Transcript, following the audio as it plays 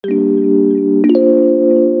My name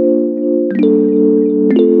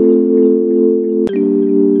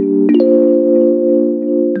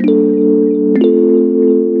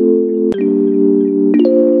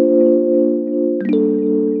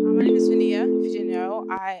is Vania. If you didn't know,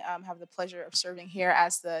 I have the pleasure of serving here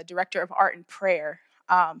as the director of art and prayer.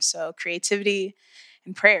 So creativity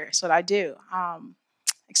and prayer is what I do.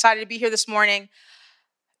 Excited to be here this morning.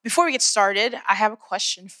 Before we get started, I have a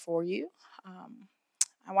question for you. Um,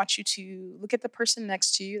 I want you to look at the person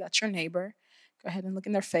next to you. That's your neighbor. Go ahead and look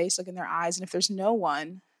in their face, look in their eyes, and if there's no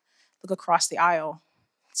one, look across the aisle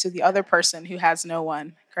to the other person who has no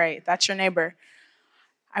one. Great, that's your neighbor.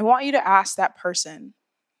 I want you to ask that person,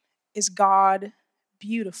 is God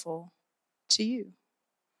beautiful to you?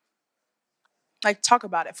 Like, talk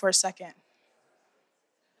about it for a second.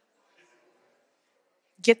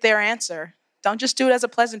 Get their answer. Don't just do it as a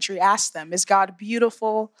pleasantry. Ask them, is God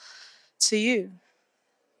beautiful to you?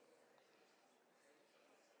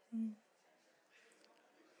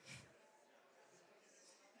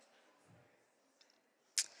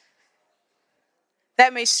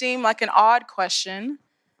 That may seem like an odd question,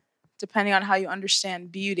 depending on how you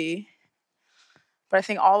understand beauty. But I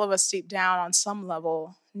think all of us deep down on some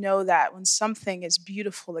level know that when something is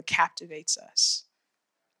beautiful, it captivates us,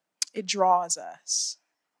 it draws us,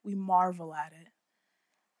 we marvel at it.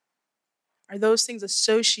 Are those things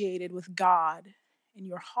associated with God in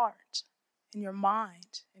your heart, in your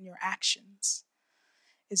mind, in your actions?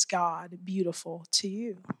 Is God beautiful to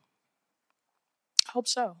you? I hope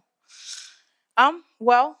so.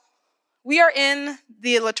 Well, we are in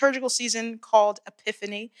the liturgical season called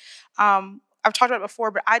Epiphany. I've talked about it before,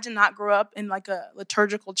 but I did not grow up in like a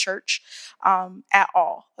liturgical church at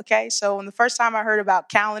all. Okay, so when the first time I heard about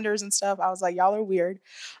calendars and stuff, I was like, y'all are weird.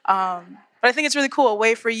 But I think it's really cool, a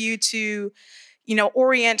way for you to,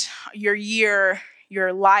 orient your year,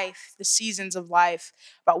 your life, the seasons of life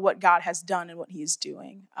about what God has done and what He is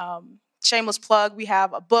doing. Shameless plug, we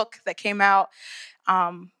have a book that came out.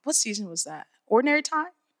 What season was that? Ordinary Time?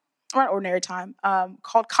 Or not Ordinary Time,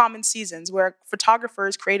 called Common Seasons, where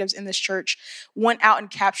photographers, creatives in this church went out and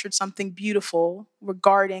captured something beautiful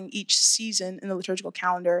regarding each season in the liturgical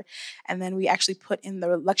calendar. And then we actually put in the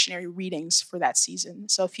lectionary readings for that season.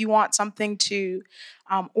 So if you want something to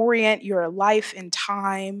orient your life and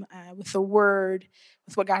time with the word,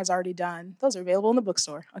 with what God has already done, those are available in the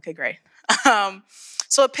bookstore. Okay, great. Um,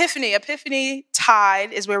 so Epiphany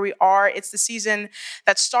Tide is where we are. It's the season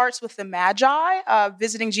that starts with the Magi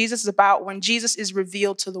visiting Jesus. Is about when Jesus is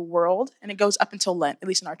revealed to the world, and it goes up until Lent, at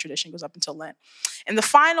least in our tradition, it goes up until Lent. And the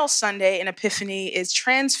final Sunday in Epiphany is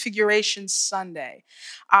Transfiguration Sunday.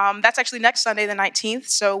 That's actually next Sunday, the 19th.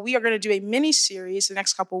 So we are going to do a mini-series the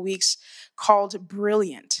next couple weeks called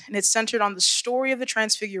Brilliant, and it's centered on the story of the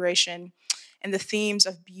Transfiguration and the themes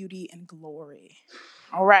of beauty and glory.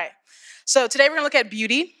 All right. So today we're going to look at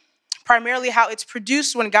beauty, primarily how it's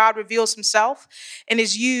produced when God reveals Himself and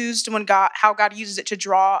is used how God uses it to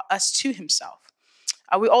draw us to Himself.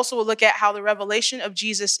 We also will look at how the revelation of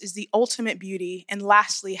Jesus is the ultimate beauty, and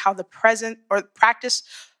lastly, how to practice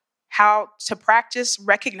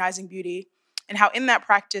recognizing beauty, and how in that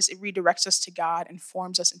practice it redirects us to God and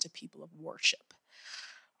forms us into people of worship.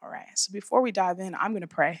 All right. So before we dive in, I'm going to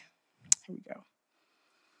pray. Here we go.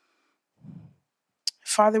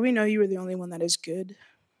 Father, we know You are the only one that is good,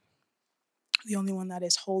 the only one that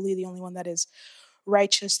is holy, the only one that is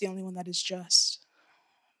righteous, the only one that is just.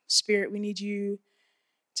 Spirit, we need You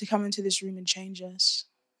to come into this room and change us.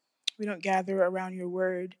 We don't gather around Your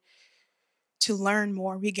word to learn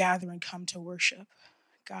more. We gather and come to worship.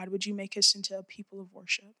 God, would You make us into a people of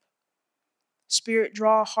worship? Spirit,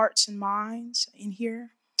 draw hearts and minds in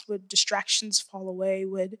here. Would distractions fall away?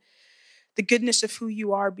 Would the goodness of who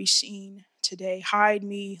You are be seen today? Hide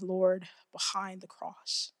me, Lord, behind the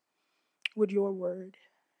cross. Would Your word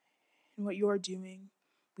and what You're doing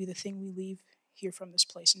be the thing we leave here from this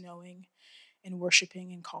place knowing and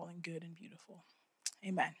worshiping and calling good and beautiful.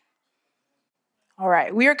 Amen. All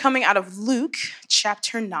right, we are coming out of Luke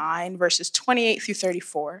chapter 9, verses 28 through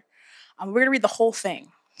 34. We're going to read the whole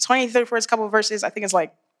thing. 28 through 34 is a couple of verses. I think it's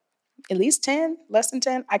like at least 10, less than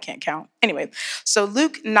 10. I can't count. Anyway, so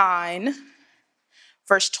Luke 9,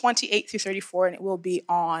 verse 28 through 34, and it will be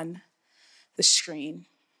on the screen.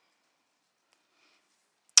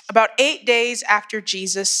 About 8 days after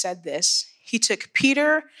Jesus said this, He took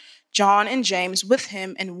Peter, John, and James with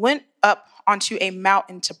Him and went up onto a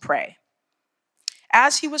mountain to pray.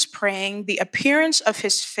 As He was praying, the appearance of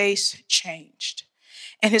His face changed,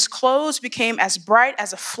 and His clothes became as bright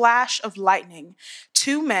as a flash of lightning.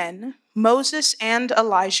 2 men, Moses and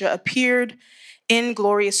Elijah, appeared in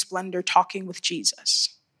glorious splendor talking with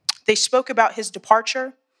Jesus. They spoke about his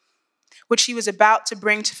departure, which he was about to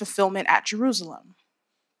bring to fulfillment at Jerusalem.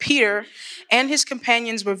 Peter and his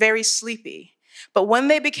companions were very sleepy, but when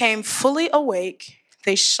they became fully awake,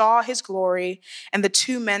 they saw his glory and the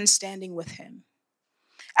two men standing with him.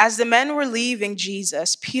 As the men were leaving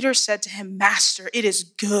Jesus, Peter said to him, "Master, it is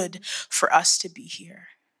good for us to be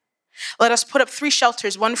here. Let us put up 3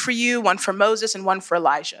 shelters, one for you, one for Moses, and one for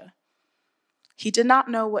Elijah." He did not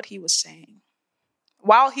know what he was saying.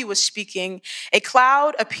 While he was speaking, a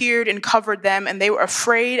cloud appeared and covered them, and they were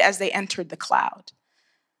afraid as they entered the cloud.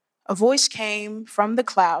 A voice came from the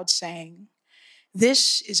cloud saying,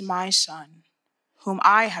 "This is my son, whom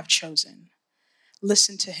I have chosen.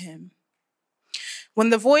 Listen to him." When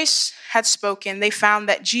the voice had spoken, they found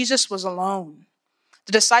that Jesus was alone.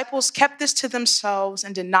 The disciples kept this to themselves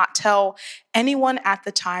and did not tell anyone at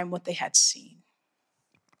the time what they had seen.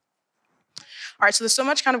 All right, so there's so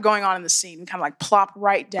much kind of going on in the scene. We kind of like plop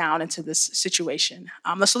right down into this situation.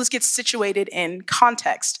 So let's get situated in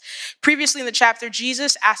context. Previously in the chapter,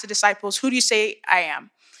 Jesus asked the disciples, "Who do you say I am?"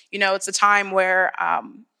 You know, it's a time where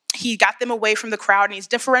he got them away from the crowd and he's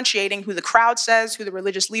differentiating who the crowd says, who the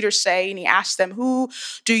religious leaders say. And he asked them, "Who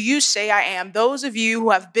do you say I am? Those of you who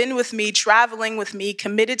have been with me, traveling with me,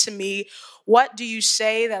 committed to me, what do you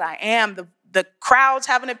say that I am?" The crowds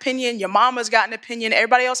have an opinion. Your mama's got an opinion.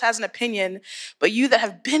 Everybody else has an opinion. But you that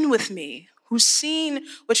have been with me, who's seen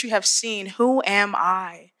what you have seen, who am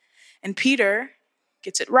I? And Peter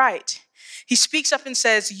gets it right. He speaks up and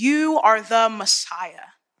says, "You are the Messiah."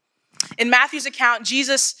 In Matthew's account,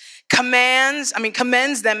 Jesus commends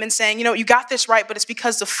them in saying, "You got this right, but it's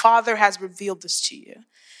because the Father has revealed this to you."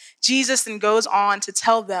 Jesus then goes on to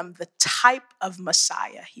tell them the type of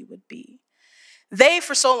Messiah he would be. They,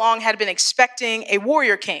 for so long, had been expecting a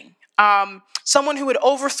warrior king, someone who would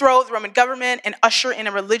overthrow the Roman government and usher in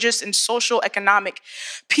a religious and social economic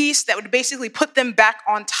peace that would basically put them back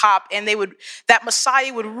on top, and that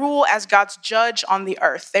Messiah would rule as God's judge on the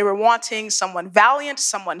earth. They were wanting someone valiant,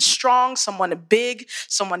 someone strong, someone big,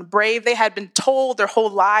 someone brave. They had been told their whole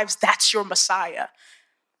lives, "That's your Messiah."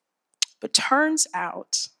 But turns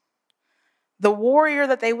out, the warrior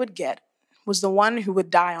that they would get was the one who would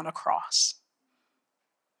die on a cross.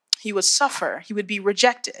 He would suffer. He would be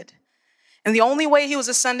rejected. And the only way he was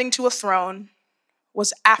ascending to a throne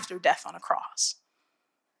was after death on a cross.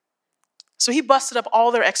 So he busted up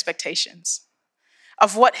all their expectations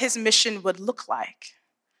of what his mission would look like.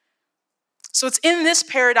 So it's in this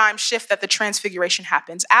paradigm shift that the transfiguration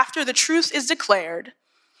happens. After the truth is declared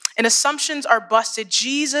and assumptions are busted,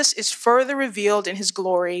 Jesus is further revealed in his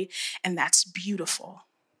glory, and that's beautiful.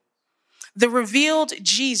 The revealed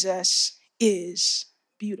Jesus is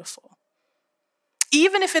beautiful.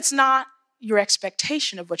 Even if it's not your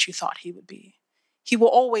expectation of what you thought he would be, he will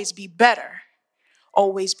always be better,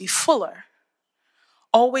 always be fuller,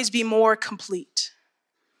 always be more complete.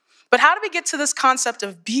 But how do we get to this concept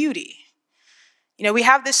of beauty? We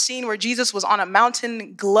have this scene where Jesus was on a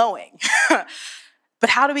mountain glowing. But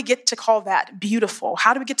how do we get to call that beautiful?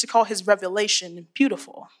 How do we get to call his revelation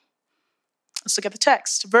beautiful? Let's look at the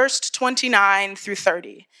text, verse 29 through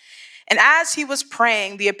 30. "And as he was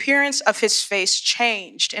praying, the appearance of his face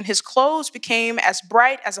changed, and his clothes became as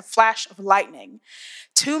bright as a flash of lightning.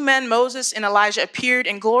 2 men, Moses and Elijah, appeared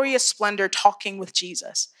in glorious splendor talking with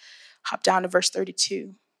Jesus." Hop down to verse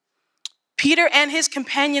 32. "Peter and his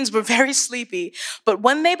companions were very sleepy, but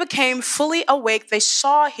when they became fully awake, they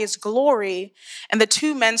saw his glory and the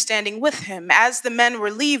 2 men standing with him. As the men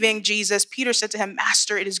were leaving Jesus, Peter said to him,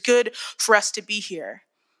 'Master, it is good for us to be here.'"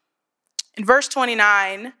 In verse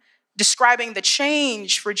 29, describing the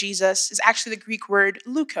change for Jesus is actually the Greek word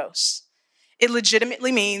leukos. It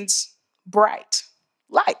legitimately means bright,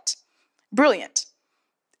 light, brilliant,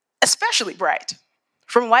 especially bright,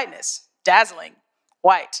 from whiteness, dazzling,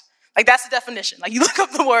 white. Like that's the definition. Like you look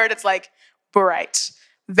up the word, it's like bright,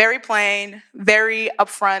 very plain, very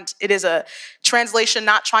upfront. It is a translation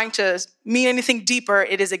not trying to mean anything deeper.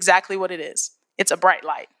 It is exactly what it is. It's a bright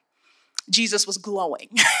light. Jesus was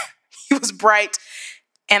glowing. He was bright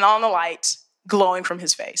and on the light, glowing from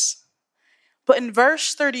his face. But in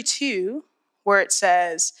verse 32, where it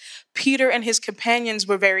says, "Peter and his companions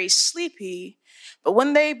were very sleepy, but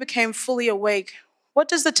when they became fully awake," what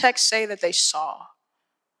does the text say that they saw?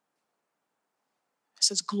 It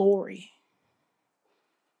says glory.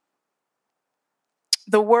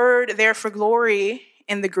 The word there for glory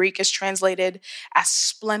in the Greek is translated as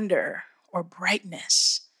splendor or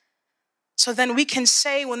brightness. So then we can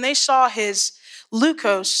say when they saw his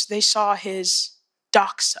leukos, they saw his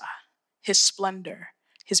doxa, his splendor,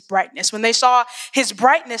 his brightness. When they saw his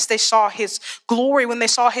brightness, they saw his glory. When they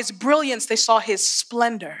saw his brilliance, they saw his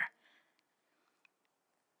splendor.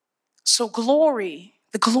 So glory,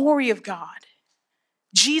 the glory of God,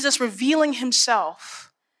 Jesus revealing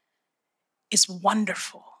himself, is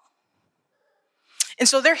wonderful. And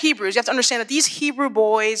so they're Hebrews. You have to understand that these Hebrew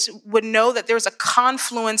boys would know that there was a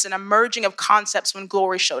confluence and a merging of concepts when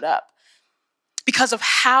glory showed up because of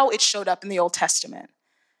how it showed up in the Old Testament.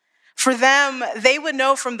 For them, they would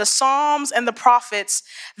know from the Psalms and the prophets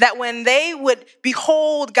that when they would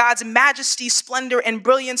behold God's majesty, splendor, and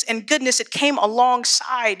brilliance and goodness, it came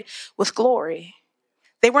alongside with glory.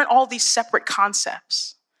 They weren't all these separate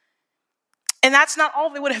concepts. And that's not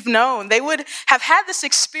all they would have known. They would have had this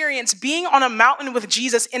experience being on a mountain with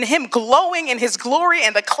Jesus and him glowing in his glory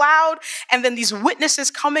and the cloud, and then these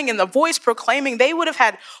witnesses coming and the voice proclaiming. They would have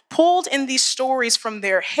had pulled in these stories from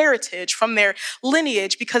their heritage, from their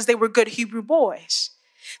lineage, because they were good Hebrew boys.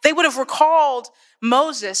 They would have recalled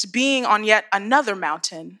Moses being on yet another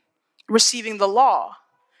mountain, receiving the law,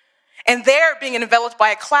 and there being enveloped by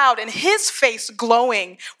a cloud and his face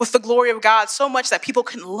glowing with the glory of God so much that people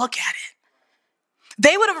couldn't look at it.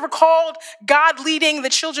 They would have recalled God leading the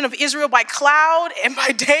children of Israel by cloud and by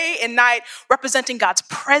day and night, representing God's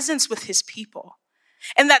presence with his people.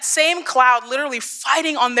 And that same cloud literally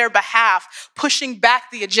fighting on their behalf, pushing back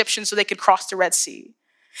the Egyptians so they could cross the Red Sea.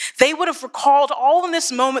 They would have recalled all in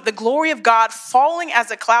this moment the glory of God falling as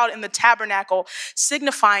a cloud in the tabernacle,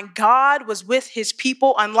 signifying God was with his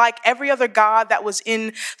people, unlike every other god that was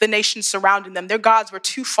in the nations surrounding them. Their gods were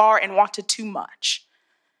too far and wanted too much.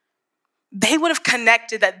 They would have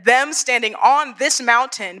connected that them standing on this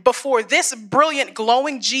mountain before this brilliant,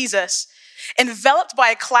 glowing Jesus, enveloped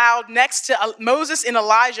by a cloud next to Moses and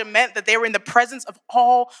Elijah, meant that they were in the presence of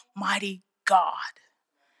Almighty God.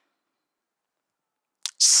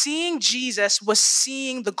 Seeing Jesus was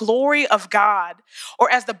seeing the glory of God, or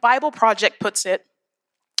as the Bible Project puts it,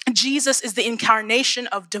 Jesus is the incarnation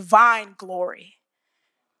of divine glory.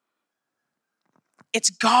 It's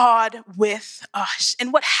God with us.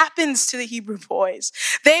 And what happens to the Hebrew boys?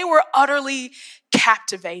 They were utterly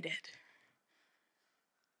captivated.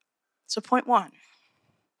 So point one,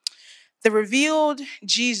 the revealed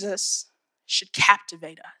Jesus should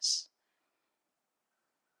captivate us.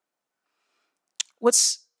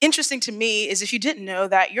 What's interesting to me is if you didn't know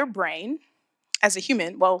that your brain as a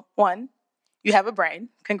human, well, one, you have a brain,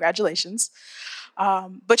 congratulations.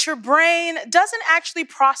 But your brain doesn't actually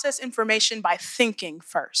process information by thinking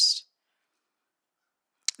first.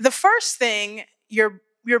 The first thing your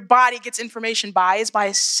body gets information by is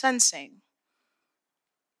by sensing.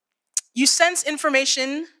 You sense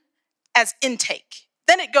information as intake.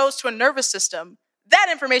 Then it goes to a nervous system. That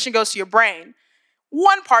information goes to your brain,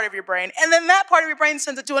 one part of your brain, and then that part of your brain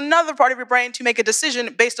sends it to another part of your brain to make a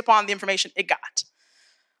decision based upon the information it got.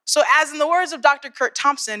 So as in the words of Dr. Kurt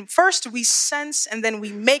Thompson, first we sense and then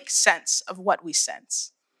we make sense of what we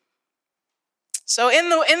sense. So in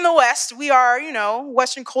the West, we are,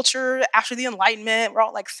 Western culture after the Enlightenment, we're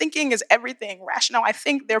all like thinking is everything, rational, I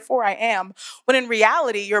think, therefore I am. When in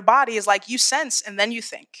reality, your body is like you sense and then you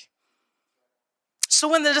think. So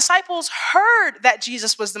when the disciples heard that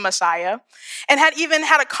Jesus was the Messiah and had even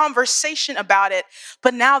had a conversation about it,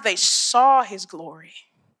 but now they saw his glory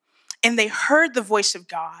and they heard the voice of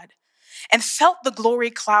God and felt the glory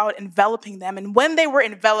cloud enveloping them. And when they were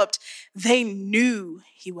enveloped, they knew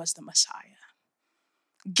he was the Messiah.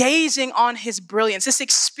 Gazing on his brilliance, this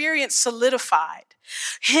experience solidified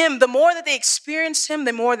him. The more that they experienced him,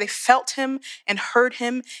 the more they felt him and heard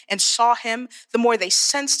him and saw him, the more they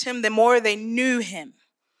sensed him, the more they knew him,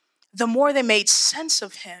 the more they made sense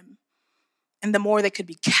of him, and the more they could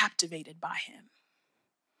be captivated by him.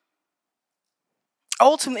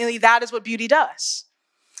 Ultimately, that is what beauty does.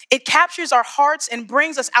 It captures our hearts and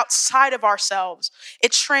brings us outside of ourselves.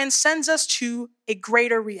 It transcends us to a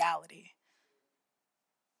greater reality.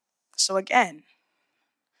 So again,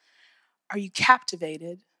 are you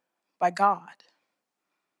captivated by God?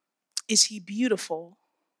 Is he beautiful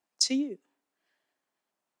to you?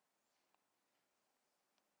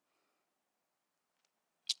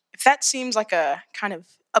 If that seems like a kind of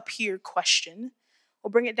up here question, we'll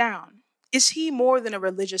bring it down. Is he more than a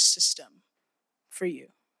religious system for you?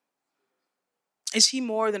 Is he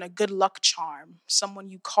more than a good luck charm, someone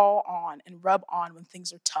you call on and rub on when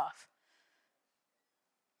things are tough?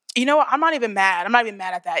 You know what? I'm not even mad. I'm not even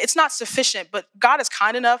mad at that. It's not sufficient, but God is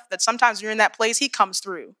kind enough that sometimes when you're in that place, he comes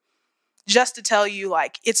through just to tell you,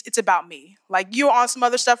 like, it's about me. Like, you're on some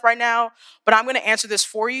other stuff right now, but I'm going to answer this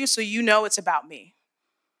for you so you know it's about me.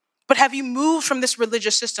 But have you moved from this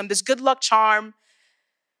religious system, this good luck charm?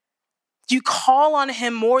 Do you call on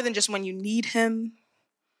him more than just when you need him?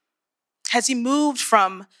 Has he moved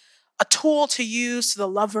from a tool to use to the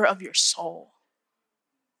lover of your soul?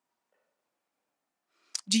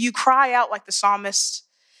 Do you cry out like the psalmist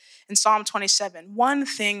in Psalm 27? One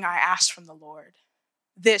thing I ask from the Lord,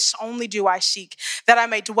 this only do I seek, that I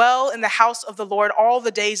may dwell in the house of the Lord all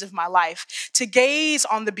the days of my life, to gaze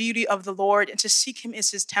on the beauty of the Lord and to seek him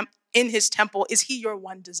in his temple. Is he your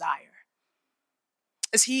one desire?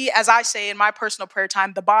 Is he, as I say in my personal prayer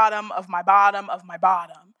time, the bottom of my bottom of my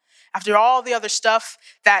bottom? After all the other stuff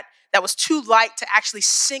that was too light to actually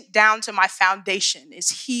sink down to my foundation,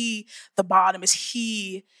 is he the bottom? Is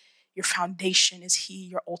he your foundation? Is he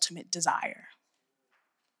your ultimate desire?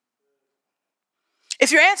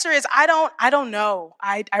 If your answer is, I don't know.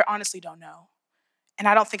 I honestly don't know. And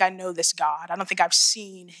I don't think I know this God. I don't think I've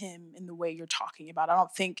seen him in the way you're talking about. I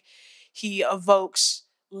don't think he evokes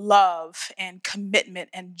love and commitment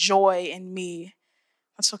and joy in me.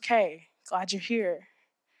 That's okay. Glad you're here.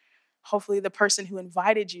 Hopefully the person who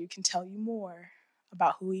invited you can tell you more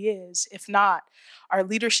about who he is. If not, our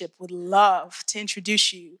leadership would love to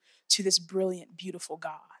introduce you to this brilliant, beautiful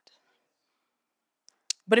God.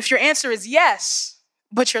 But if your answer is yes,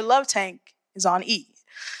 but your love tank is on E,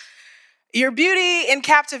 your beauty and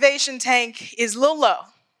captivation tank is a little low,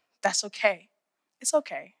 that's okay. It's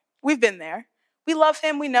okay. We've been there. We love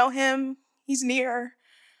him. We know him. He's near.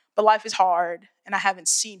 But life is hard, and I haven't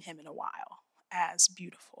seen him in a while as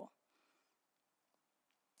beautiful.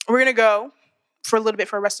 We're going to go for a little bit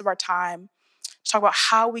for the rest of our time to talk about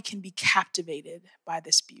how we can be captivated by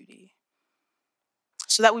this beauty.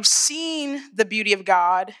 So that we've seen the beauty of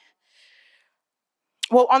God.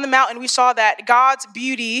 Well, on the mountain, we saw that God's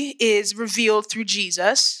beauty is revealed through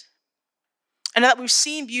Jesus, and that we've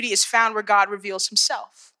seen beauty is found where God reveals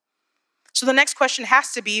himself. So the next question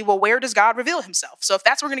has to be, well, where does God reveal himself? So if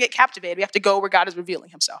that's where we're going to get captivated, we have to go where God is revealing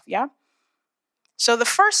himself, yeah? So the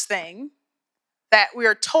first thing that we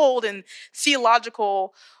are told in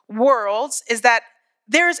theological worlds is that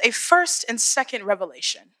there is a first and second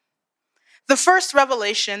revelation. The first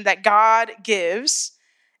revelation that God gives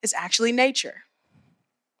is actually nature.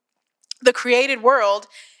 The created world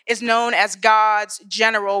is known as God's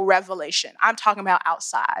general revelation. I'm talking about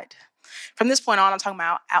outside. From this point on, I'm talking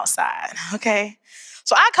about outside, okay?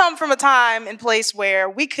 So I come from a time and place where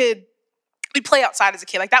we play outside as a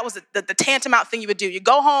kid. Like that was the tantamount thing you would do. You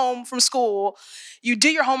go home from school, you do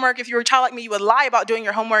your homework. If you were a child like me, you would lie about doing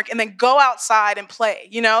your homework and then go outside and play.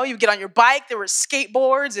 You know, you would get on your bike. There were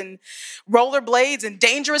skateboards and rollerblades and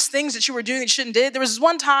dangerous things that you were doing that you shouldn't did. There was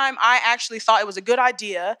one time I actually thought it was a good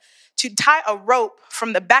idea to tie a rope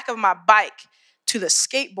from the back of my bike to the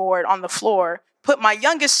skateboard on the floor, put my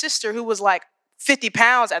youngest sister, who was like 50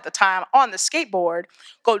 pounds at the time, on the skateboard,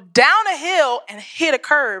 go down a hill and hit a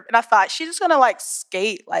curve. And I thought, she's just gonna like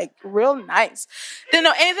skate, like real nice. Didn't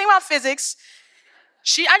know anything about physics.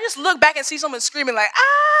 I just looked back and see someone screaming like,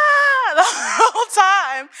 ah, the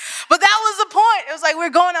whole time. But that was the point. It was like, we're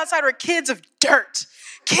going outside, we're kids of dirt.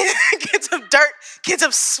 Kids of dirt, kids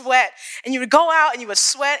of sweat. And you would go out and you would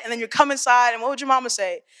sweat and then you'd come inside and what would your mama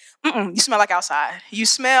say? You smell like outside. You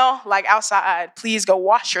smell like outside. Please go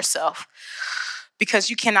wash yourself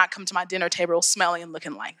because you cannot come to my dinner table smelling and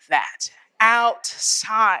looking like that.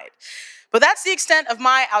 Outside. But that's the extent of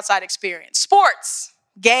my outside experience. Sports,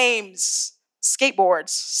 games, skateboards.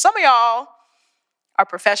 Some of y'all are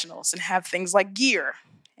professionals and have things like gear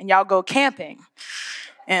and y'all go camping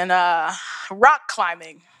and rock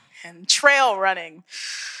climbing and trail running.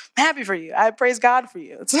 I'm happy for you. I praise God for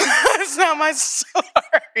you. It's not my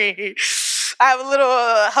story. I have a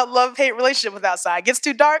little love-hate relationship with outside. It gets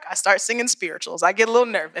too dark, I start singing spirituals. I get a little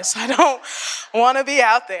nervous. I don't want to be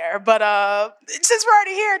out there. But since we're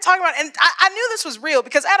already here talking about, and I knew this was real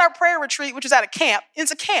because at our prayer retreat, which is at a camp,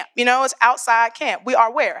 it's a camp, you know, it's outside camp. We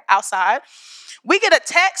are where? Outside. We get a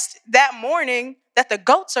text that morning that the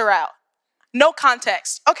goats are out. No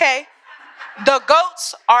context. Okay, the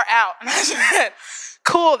goats are out. And I said,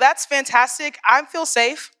 cool, that's fantastic. I feel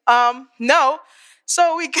safe. No.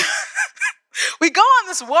 So we go on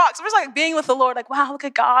this walk. So it's like being with the Lord, like, wow, look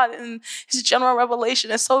at God and his general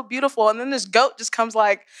revelation. It's so beautiful. And then this goat just comes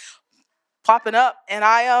like popping up. And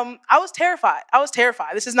I was terrified.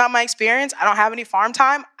 This is not my experience. I don't have any farm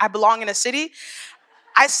time. I belong in a city.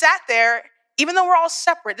 I sat there, even though we're all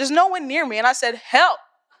separate, there's no one near me. And I said, help,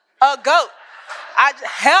 a goat.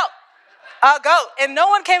 Help, a goat. And no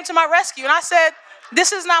one came to my rescue. And I said,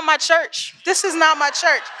 this is not my church. This is not my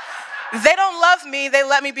church. They don't love me. They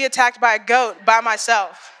let me be attacked by a goat by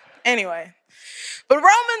myself. Anyway. But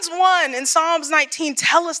Romans 1 and Psalms 19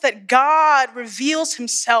 tell us that God reveals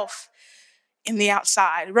himself in the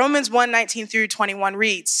outside. Romans 1:19 through 21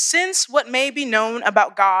 reads, since what may be known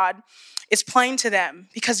about God is plain to them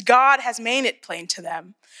because God has made it plain to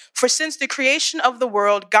them. For since the creation of the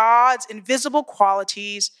world, God's invisible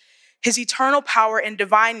qualities, his eternal power and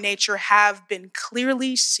divine nature have been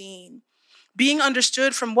clearly seen, being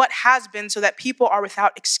understood from what has been so that people are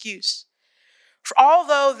without excuse. For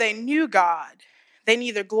although they knew God, they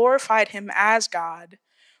neither glorified him as God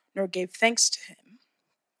nor gave thanks to him.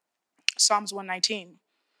 Psalms 119.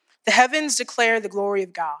 The heavens declare the glory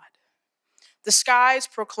of God. The skies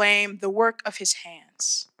proclaim the work of his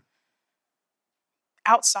hands.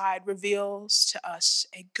 Outside reveals to us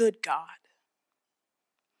a good God.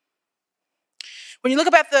 When you look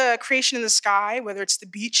up at the creation in the sky, whether it's the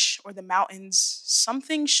beach or the mountains,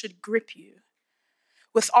 something should grip you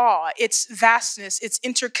with awe, its vastness, its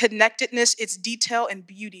interconnectedness, its detail and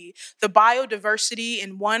beauty. The biodiversity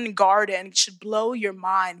in one garden should blow your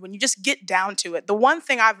mind when you just get down to it. The one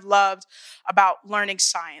thing I've loved about learning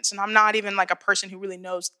science, and I'm not even like a person who really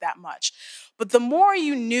knows that much, but the more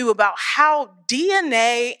you knew about how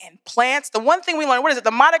DNA and plants, the one thing we learned, what is it?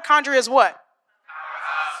 The mitochondria is what?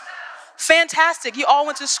 Fantastic. You all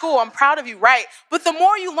went to school. I'm proud of you, right? But the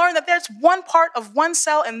more you learn that there's one part of one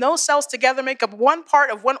cell and those cells together make up one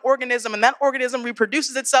part of one organism, and that organism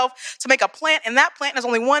reproduces itself to make a plant, and that plant is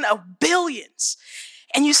only one of billions.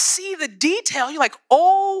 And you see the detail, you're like,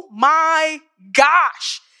 oh my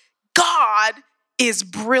gosh, God is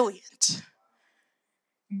brilliant.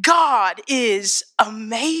 God is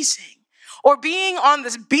amazing. Or being on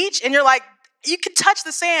this beach and you're like, you can touch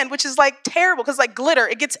the sand, which is like terrible because like glitter,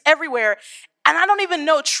 it gets everywhere. And I don't even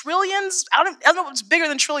know trillions, I don't know what's bigger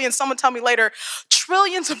than trillions, someone tell me later,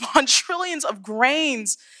 trillions upon trillions of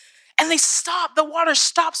grains. And they stop, the water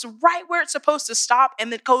stops right where it's supposed to stop,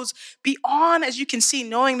 and it goes beyond, as you can see,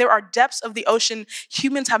 knowing there are depths of the ocean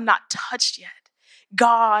humans have not touched yet.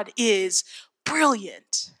 God is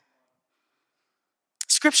brilliant.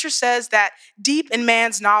 Scripture says that deep in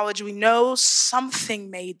man's knowledge, we know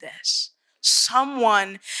something made this.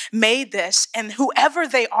 Someone made this, and whoever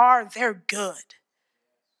they are, they're good.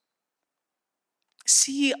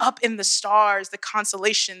 See up in the stars, the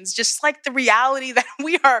constellations, just like the reality that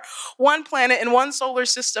we are one planet in one solar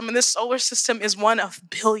system, and this solar system is one of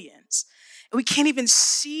billions. And we can't even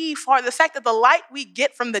see far. The fact that the light we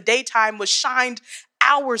get from the daytime was shined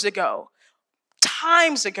hours ago,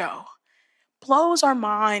 times ago, blows our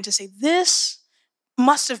mind to say this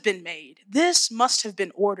must have been made. This must have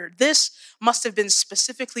been ordered. This must have been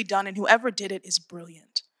specifically done, and whoever did it is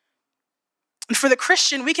brilliant. And for the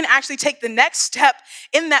Christian, we can actually take the next step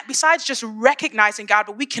in that, besides just recognizing God,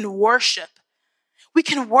 but we can worship. We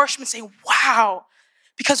can worship and say, wow,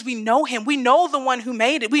 because we know him. We know the one who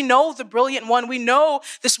made it. We know the brilliant one. We know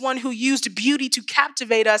this one who used beauty to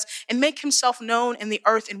captivate us and make himself known in the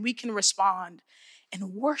earth, and we can respond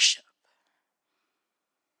and worship.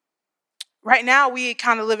 Right now, we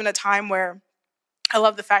kind of live in a time where I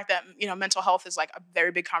love the fact that, mental health is like a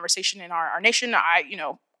very big conversation in our nation.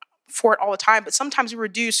 For it all the time, but sometimes we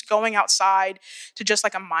reduce going outside to just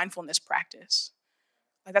like a mindfulness practice.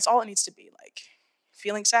 Like that's all it needs to be. Like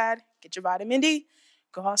feeling sad, get your vitamin D,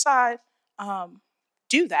 go outside,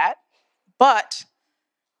 do that. But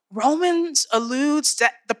Romans alludes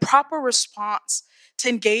that the proper response to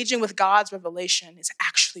engaging with God's revelation is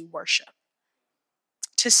actually worship.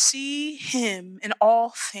 To see him in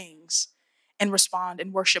all things and respond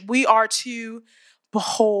in worship. We are to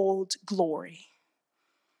behold glory.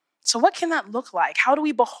 So what can that look like? How do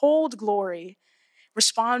we behold glory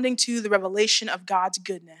responding to the revelation of God's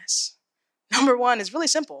goodness? Number one is really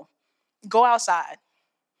simple. Go outside.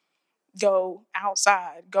 Go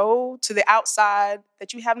outside. Go to the outside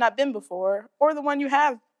that you have not been before or the one you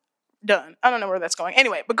have done. I don't know where that's going.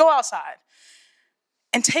 Anyway, but go outside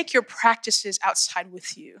and take your practices outside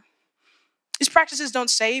with you. These practices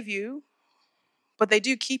don't save you, but they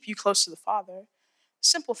do keep you close to the Father.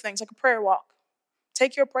 Simple things like a prayer walk.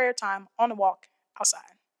 Take your prayer time on a walk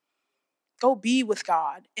outside. Go be with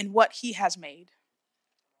God in what he has made.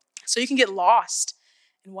 So you can get lost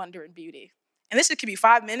in wonder and beauty. And this could be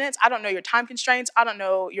 5 minutes. I don't know your time constraints. I don't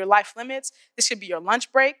know your life limits. This could be your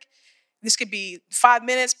lunch break. This could be 5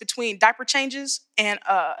 minutes between diaper changes and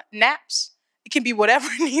naps. It can be whatever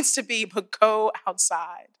it needs to be, but go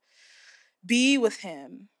outside. Be with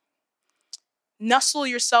him. Nestle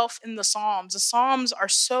yourself in the Psalms. The Psalms are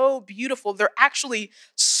so beautiful. They're actually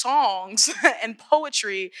songs and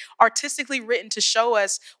poetry artistically written to show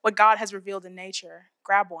us what God has revealed in nature.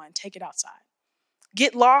 Grab one, take it outside.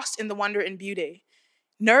 Get lost in the wonder and beauty.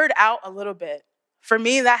 Nerd out a little bit. For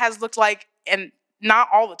me, that has looked like, and not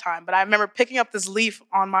all the time, but I remember picking up this leaf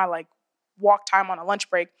on my walk time on a lunch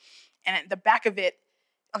break, and at the back of it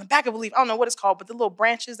on the back of a leaf. I don't know what it's called, but the little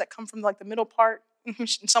branches that come from like the middle part.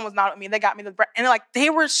 Someone's nodding at me. They got me and like they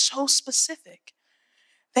were so specific.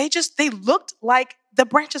 They looked like the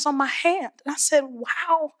branches on my hand. And I said,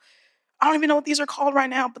 wow, I don't even know what these are called right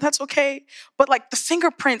now, but that's okay. But like the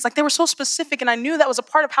fingerprints, like they were so specific. And I knew that was a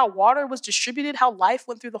part of how water was distributed, how life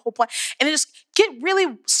went through the whole plant. And it just get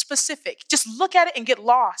really specific. Just look at it and get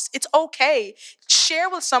lost. It's okay. Share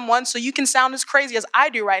with someone so you can sound as crazy as I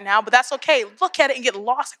do right now, but that's okay. Look at it and get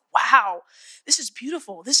lost. Like, wow, this is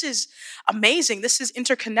beautiful. This is amazing. This is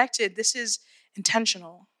interconnected. This is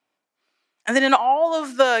intentional. And then in all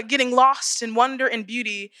of the getting lost in wonder and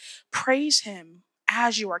beauty, praise him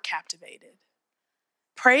as you are captivated.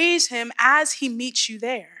 Praise him as he meets you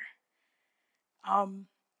there.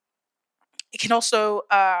 It can also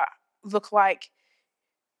look like,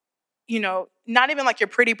 not even like your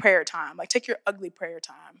pretty prayer time. Like take your ugly prayer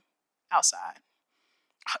time outside.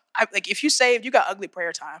 Like if you saved, you got ugly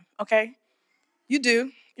prayer time, okay? You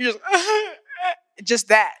do. You just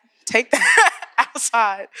that. Take that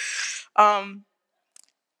outside.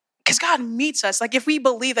 Because God meets us. Like if we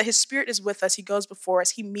believe that his spirit is with us, he goes before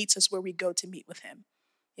us, he meets us where we go to meet with him.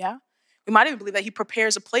 Yeah? We might even believe that he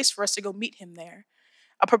prepares a place for us to go meet him there.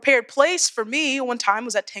 A prepared place for me one time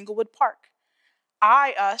was at Tanglewood Park.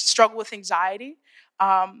 I struggled with anxiety,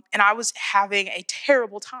 and I was having a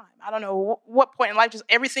terrible time. I don't know what point in life, just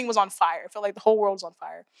everything was on fire. It felt like the whole world was on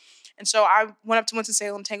fire. And so I went up to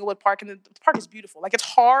Winston-Salem, Tanglewood Park, and the park is beautiful. Like it's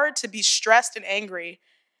hard to be stressed and angry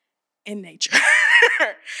in nature.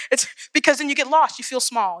 It's because then you get lost. You feel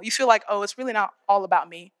small. You feel like, oh, it's really not all about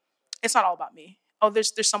me. It's not all about me. Oh,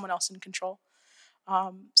 there's someone else in control.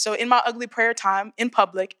 So in my ugly prayer time in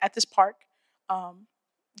public at this park,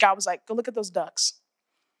 God was like, go look at those ducks.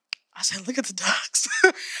 I said, look at the ducks.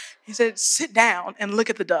 He said, sit down and look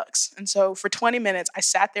at the ducks. And so for 20 minutes, I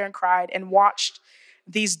sat there and cried and watched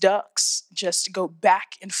these ducks just go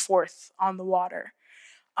back and forth on the water.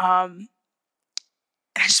 And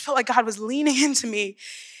I just felt like God was leaning into me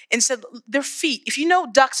and said, their feet, if you know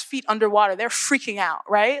ducks' feet underwater, they're freaking out,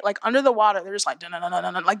 right? Like under the water, they're just like,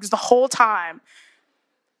 like the whole time.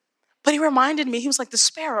 But he reminded me, he was like, the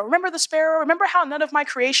sparrow. Remember the sparrow? Remember how none of my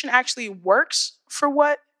creation actually works for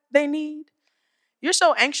what they need? You're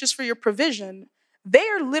so anxious for your provision. They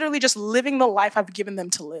are literally just living the life I've given them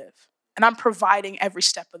to live. And I'm providing every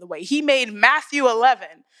step of the way. He made Matthew 11,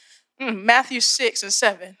 Matthew 6 and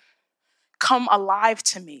 7 come alive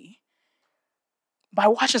to me by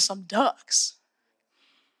watching some ducks.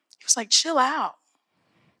 He was like, chill out.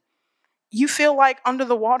 You feel like under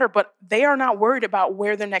the water, but they are not worried about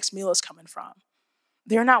where their next meal is coming from.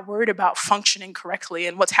 They're not worried about functioning correctly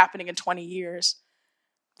and what's happening in 20 years.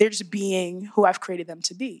 They're just being who I've created them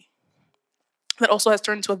to be. That also has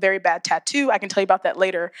turned into a very bad tattoo. I can tell you about that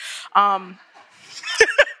later. As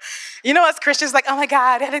Christians, like, oh my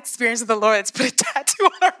God, I had an experience with the Lord. Let's put a tattoo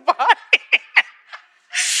on our body.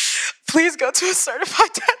 Please go to a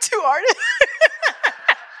certified tattoo artist.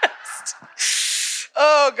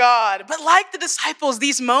 Oh God. But like the disciples,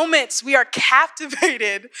 these moments, we are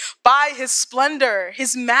captivated by his splendor,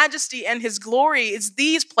 his majesty, and his glory. It's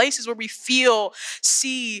these places where we feel,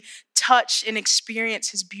 see, touch, and experience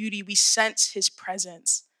his beauty. We sense his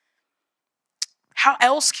presence. How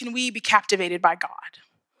else can we be captivated by God?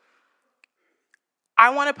 I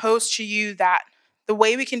want to pose to you that the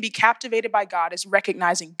way we can be captivated by God is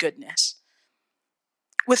recognizing goodness.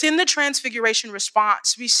 Within the transfiguration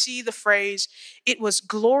response, we see the phrase, it was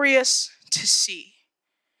glorious to see,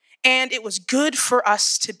 and it was good for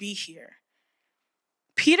us to be here.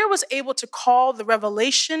 Peter was able to call the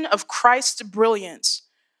revelation of Christ's brilliance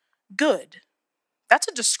good. That's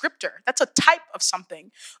a descriptor. That's a type of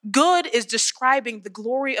something. Good is describing the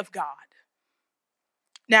glory of God.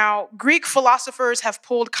 Now, Greek philosophers have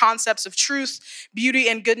pulled concepts of truth, beauty,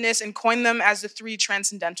 and goodness and coined them as the three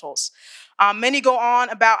transcendentals. Many go on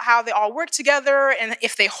about how they all work together and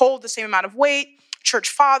if they hold the same amount of weight. Church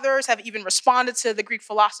fathers have even responded to the Greek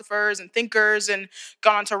philosophers and thinkers and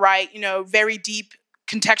gone on to write, very deep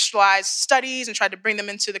contextualized studies and tried to bring them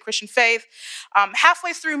into the Christian faith.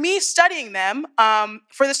 Halfway through me studying them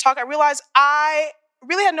for this talk, I realized I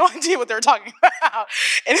really had no idea what they were talking about.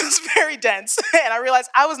 And it was very dense. And I realized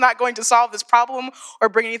I was not going to solve this problem or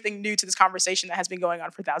bring anything new to this conversation that has been going on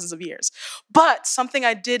for thousands of years. But something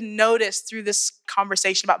I did notice through this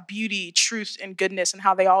conversation about beauty, truth, and goodness and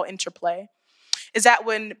how they all interplay is that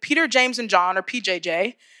when Peter, James, and John, or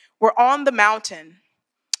PJJ, were on the mountain,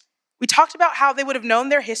 we talked about how they would have known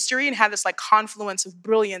their history and had this confluence of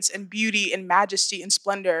brilliance and beauty and majesty and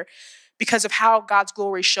splendor because of how God's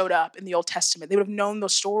glory showed up in the Old Testament. They would have known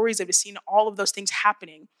those stories. They would have seen all of those things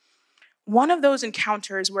happening. One of those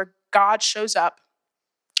encounters where God shows up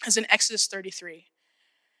is in Exodus 33.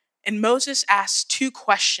 And Moses asks two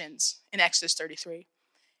questions in Exodus 33.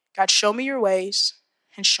 God, show me your ways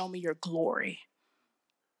and show me your glory.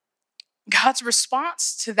 God's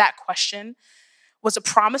response to that question was a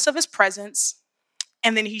promise of his presence,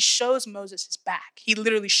 and then he shows Moses his back. He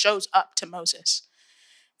literally shows up to Moses.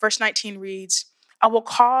 Verse 19 reads, I will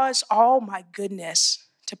cause all my goodness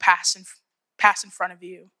to pass in front of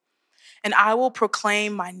you, and I will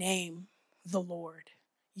proclaim my name, the Lord,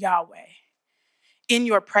 Yahweh. In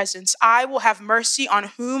your presence, I will have mercy on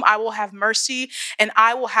whom I will have mercy, and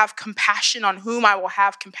I will have compassion on whom I will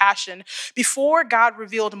have compassion. Before God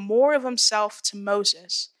revealed more of himself to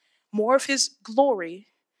Moses, more of his glory,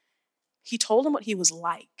 he told him what he was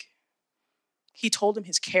like. He told him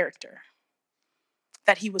his character,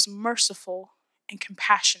 that he was merciful and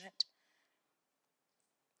compassionate.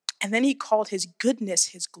 And then he called his goodness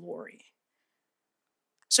his glory.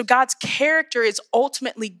 So God's character is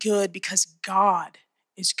ultimately good because God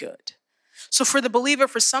is good. So for the believer,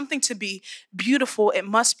 for something to be beautiful, it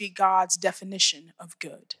must be God's definition of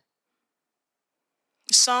good.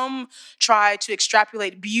 Some try to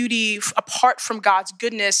extrapolate beauty apart from God's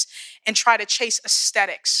goodness and try to chase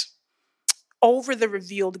aesthetics over the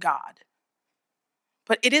revealed God.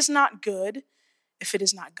 But it is not good if it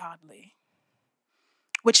is not godly,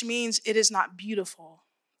 which means it is not beautiful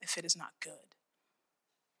if it is not good.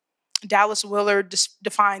 Dallas Willard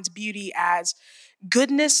defines beauty as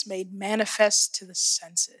goodness made manifest to the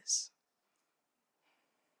senses.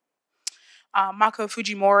 Mako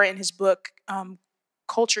Fujimura, in his book,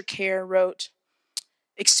 Culture Care, wrote,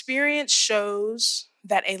 experience shows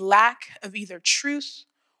that a lack of either truth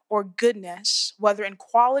or goodness, whether in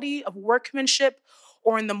quality of workmanship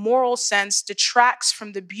or in the moral sense, detracts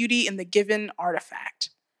from the beauty in the given artifact.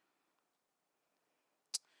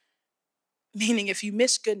 Meaning, if you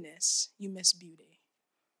miss goodness, you miss beauty.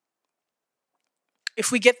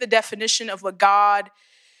 If we get the definition of what God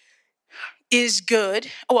is good,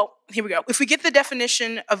 well, here we go. If we get the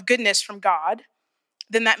definition of goodness from God,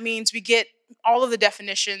 then that means we get all of the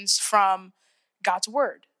definitions from God's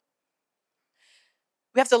word.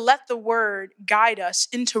 We have to let the word guide us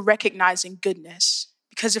into recognizing goodness,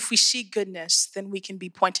 because if we see goodness, then we can be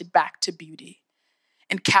pointed back to beauty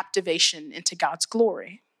and captivation into God's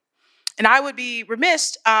glory. And I would be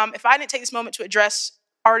remiss if I didn't take this moment to address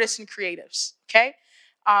artists and creatives, okay?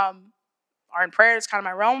 Art and prayer is kind of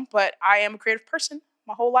my realm, but I am a creative person.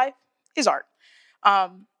 My whole life is art.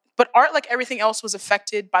 But art, like everything else, was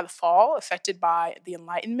affected by the fall, affected by the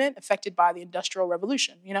Enlightenment, affected by the Industrial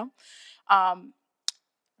Revolution,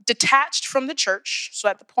 detached from the church. So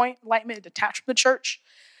at the point, Enlightenment, detached from the church,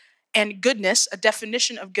 and goodness, a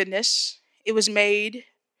definition of goodness, it was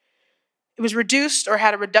reduced or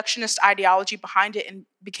had a reductionist ideology behind it and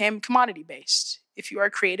became commodity-based. If you are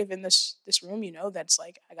creative in this room, you know that's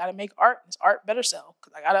like, I gotta make art. This art better sell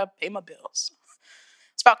because I gotta pay my bills.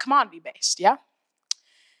 It's about commodity-based, yeah?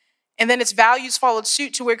 And then its values followed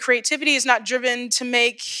suit to where creativity is not driven to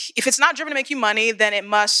make, if it's not driven to make you money, then it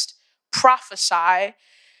must prophesy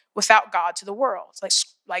without God to the world.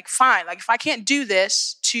 Like fine, like if I can't do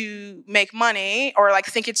this to make money or like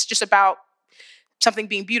think it's just about something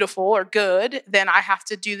being beautiful or good, then I have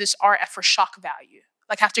to do this art for shock value.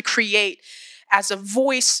 Like have to create as a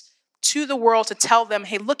voice to the world to tell them,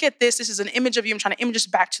 hey, look at this. This is an image of you. I'm trying to image this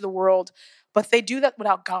back to the world. But they do that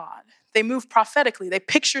without God. They move prophetically. They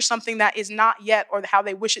picture something that is not yet or how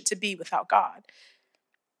they wish it to be without God.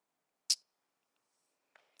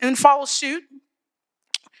 And then follow suit.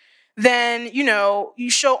 Then, you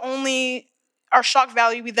show only our shock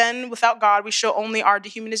value. We then, without God, we show only our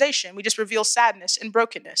dehumanization. We just reveal sadness and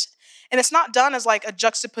brokenness. And it's not done as like a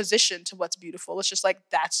juxtaposition to what's beautiful. It's just like,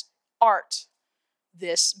 that's art.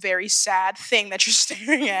 This very sad thing that you're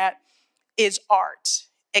staring at is art.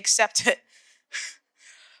 Accept it.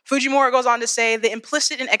 Fujimura goes on to say, the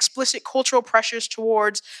implicit and explicit cultural pressures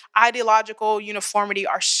towards ideological uniformity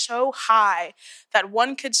are so high that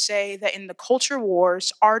one could say that in the culture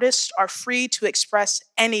wars, artists are free to express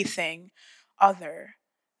anything other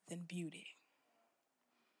than beauty.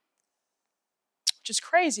 Which is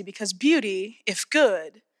crazy because beauty, if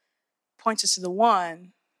good, points us to the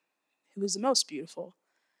one who is the most beautiful.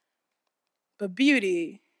 But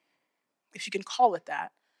beauty, if you can call it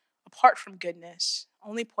that, apart from goodness,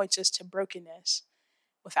 only points us to brokenness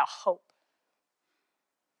without hope.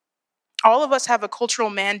 All of us have a cultural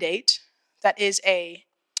mandate that is a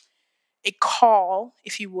call,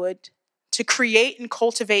 if you would, to create and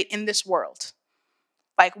cultivate in this world.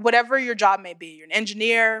 Like whatever your job may be, you're an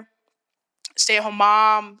engineer, stay-at-home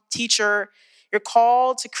mom, teacher, You're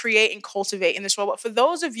called to create and cultivate in this world. But for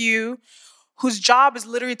those of you whose job is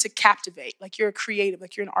literally to captivate, like you're a creative,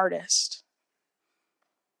 like you're an artist,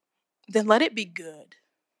 then let it be good.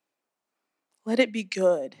 Let it be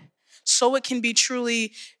good so it can be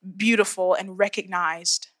truly beautiful and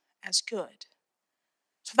recognized as good.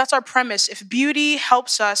 So that's our premise. If beauty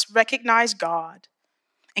helps us recognize God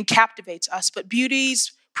and captivates us, but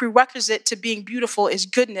beauty's prerequisite to being beautiful is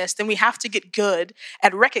goodness, then we have to get good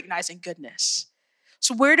at recognizing goodness.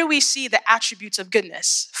 So where do we see the attributes of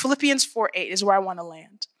goodness? Philippians 4:8 is where I want to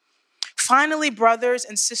land. Finally, brothers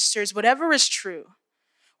and sisters, whatever is true,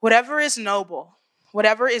 whatever is noble,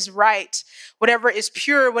 whatever is right, whatever is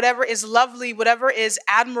pure, whatever is lovely, whatever is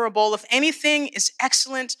admirable, if anything is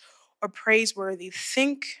excellent or praiseworthy,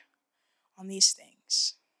 think on these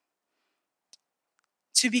things.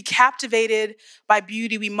 To be captivated by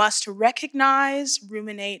beauty, we must recognize,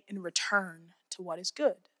 ruminate, and return to what is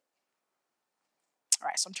good. All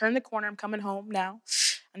right, so I'm turning the corner. I'm coming home now.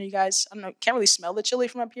 I know you guys, I don't know, can't really smell the chili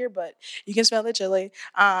from up here, but you can smell the chili.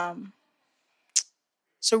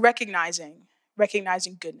 So recognizing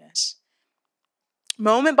goodness.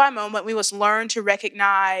 Moment by moment, we must learn to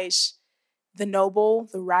recognize the noble,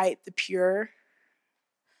 the right, the pure,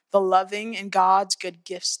 the loving, and God's good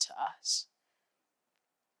gifts to us.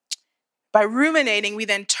 By ruminating, we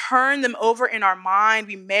then turn them over in our mind.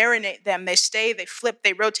 We marinate them. They stay, they flip,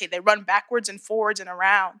 they rotate, they run backwards and forwards and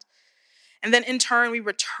around. And then in turn, we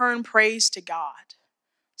return praise to God.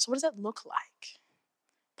 So what does that look like?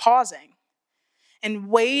 Pausing and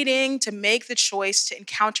waiting to make the choice to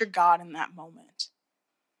encounter God in that moment.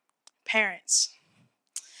 Parents,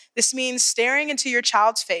 this means staring into your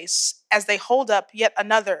child's face as they hold up yet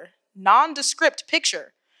another nondescript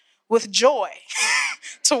picture with joy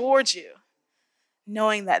towards you,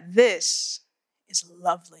 knowing that this is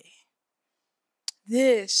lovely.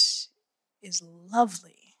 This is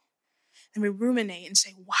lovely. And we ruminate and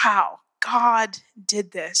say, wow, God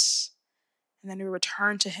did this. And then we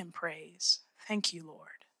return to him praise. Thank you,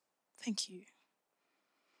 Lord. Thank you.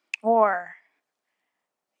 Or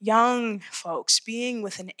young folks being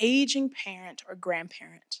with an aging parent or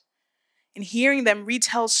grandparent and hearing them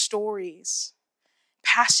retell stories,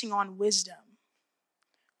 passing on wisdom.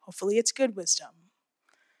 Hopefully it's good wisdom.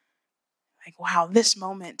 Like, wow, this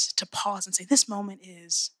moment, to pause and say, this moment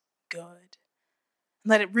is good. And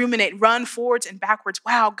let it ruminate, run forwards and backwards.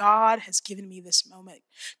 Wow, God has given me this moment.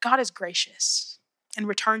 God is gracious. And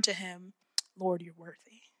return to him, Lord, you're worthy.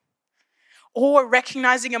 Or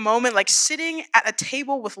recognizing a moment like sitting at a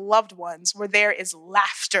table with loved ones where there is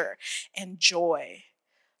laughter and joy.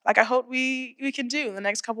 Like I hope we can do in the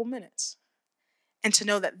next couple minutes. And to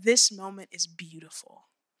know that this moment is beautiful.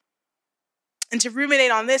 And to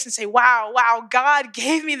ruminate on this and say, wow, God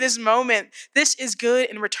gave me this moment. This is good.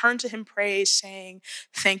 And return to him praise, saying,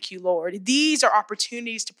 thank you, Lord. These are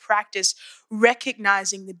opportunities to practice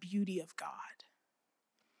recognizing the beauty of God.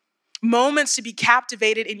 Moments to be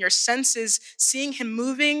captivated in your senses, seeing him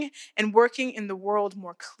moving and working in the world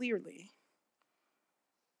more clearly.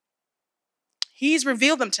 He's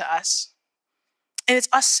revealed them to us. And it's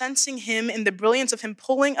us sensing him in the brilliance of him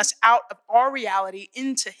pulling us out of our reality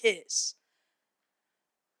into his.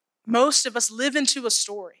 Most of us live into a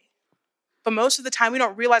story, but most of the time we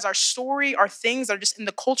don't realize our story are things that are just in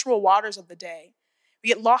the cultural waters of the day. We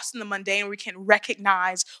get lost in the mundane where we can't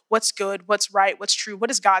recognize what's good, what's right, what's true,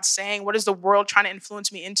 what is God saying, what is the world trying to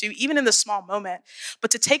influence me into, even in the small moment.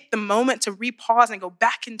 But to take the moment to repause and go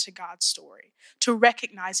back into God's story, to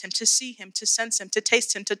recognize him, to see him, to sense him, to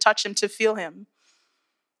taste him, to touch him, to feel him,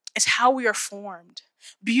 is how we are formed.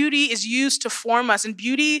 Beauty is used to form us, and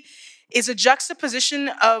beauty is a juxtaposition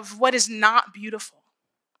of what is not beautiful.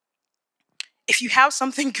 If you have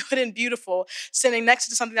something good and beautiful standing next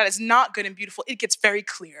to something that is not good and beautiful, it gets very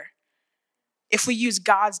clear if we use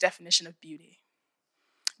God's definition of beauty.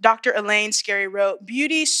 Dr. Elaine Scarry wrote,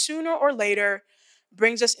 beauty sooner or later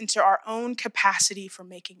brings us into our own capacity for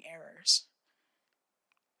making errors.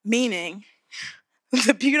 Meaning,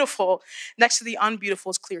 the beautiful next to the unbeautiful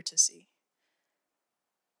is clear to see.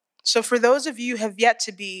 So for those of you who have yet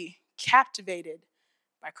to be captivated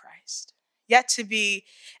by Christ, yet to be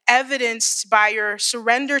evidenced by your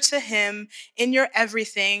surrender to him in your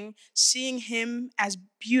everything, seeing him as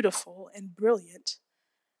beautiful and brilliant,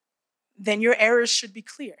 then your errors should be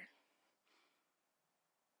clear.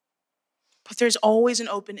 But there's always an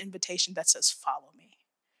open invitation that says, follow me.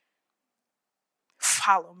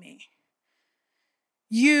 Follow me.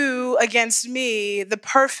 You against me, the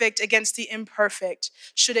perfect against the imperfect,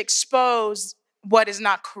 should expose what is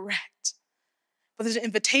not correct. But there's an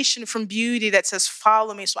invitation from beauty that says,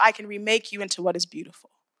 follow me so I can remake you into what is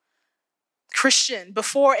beautiful. Christian,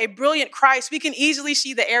 before a brilliant Christ, we can easily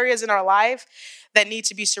see the areas in our life that need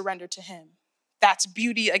to be surrendered to him. That's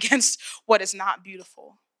beauty against what is not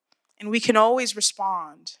beautiful. And we can always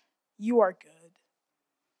respond, you are good.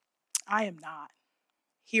 I am not.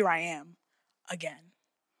 Here I am again.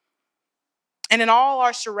 And in all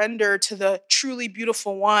our surrender to the truly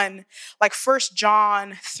beautiful one, like 1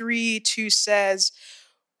 John 3:2 says,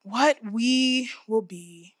 what we will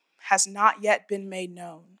be has not yet been made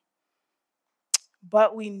known.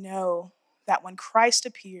 But we know that when Christ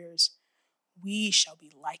appears, we shall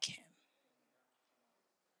be like him.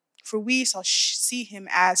 For we shall see him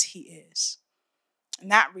as he is. And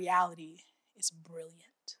that reality is brilliant.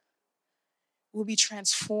 We'll be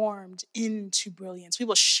transformed into brilliance. We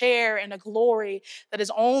will share in a glory that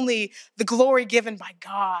is only the glory given by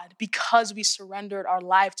God because we surrendered our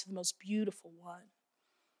life to the most beautiful one.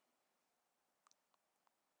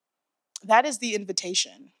 That is the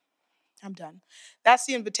invitation. I'm done. That's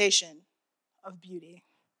the invitation of beauty.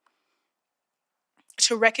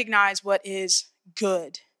 To recognize what is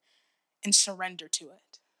good and surrender to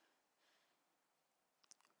it.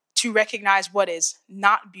 To recognize what is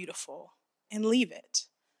not beautiful and leave it.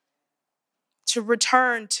 To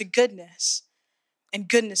return to goodness, and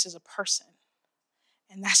goodness is a person,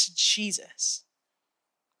 and that's Jesus.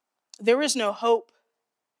 There is no hope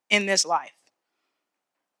in this life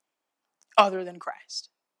other than Christ.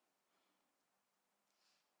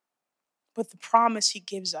 But the promise he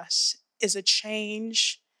gives us is a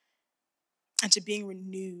change and to being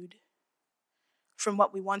renewed from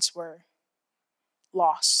what we once were,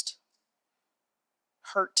 lost,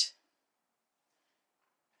 hurt,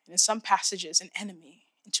 and in some passages, an enemy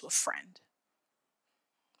into a friend,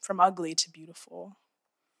 from ugly to beautiful.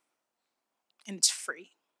 And it's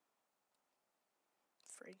free.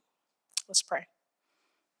 Free. Let's pray.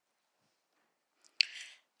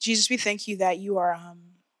 Jesus, we thank you that you're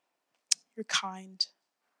kind.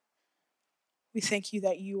 We thank you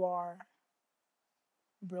that you are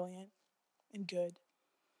brilliant and good.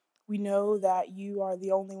 We know that you are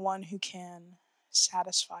the only one who can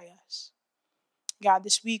satisfy us. God,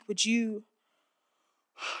 this week, would you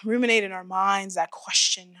ruminate in our minds that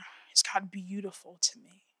question, is God beautiful to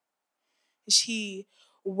me? Is he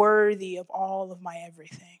worthy of all of my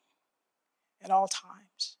everything at all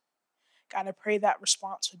times? God, I pray that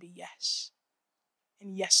response would be yes,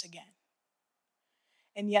 and yes again,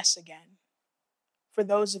 and yes again. For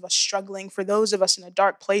those of us struggling, for those of us in a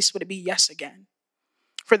dark place, would it be yes again?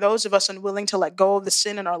 For those of us unwilling to let go of the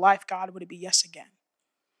sin in our life, God, would it be yes again?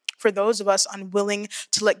 For those of us unwilling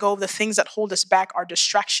to let go of the things that hold us back, our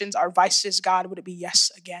distractions, our vices, God, would it be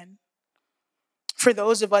yes again? For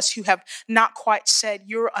those of us who have not quite said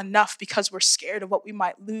you're enough because we're scared of what we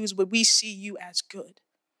might lose, would we see you as good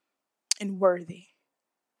and worthy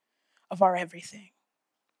of our everything?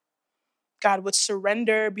 God, would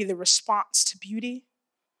surrender be the response to beauty?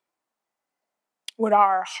 Would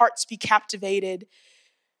our hearts be captivated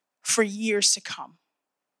for years to come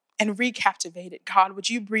and recaptivated? God, would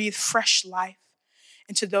you breathe fresh life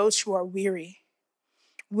into those who are weary?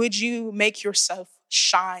 Would you make yourself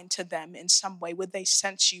shine to them in some way? Would they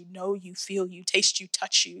sense you, know you, feel you, taste you,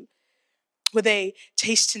 touch you? Would they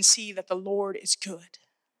taste and see that the Lord is good?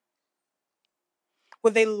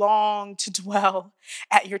 Would they long to dwell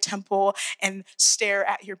at your temple and stare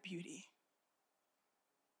at your beauty?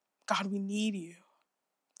 God, we need you.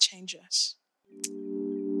 Change us.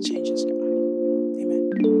 Change us, God.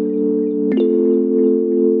 Amen.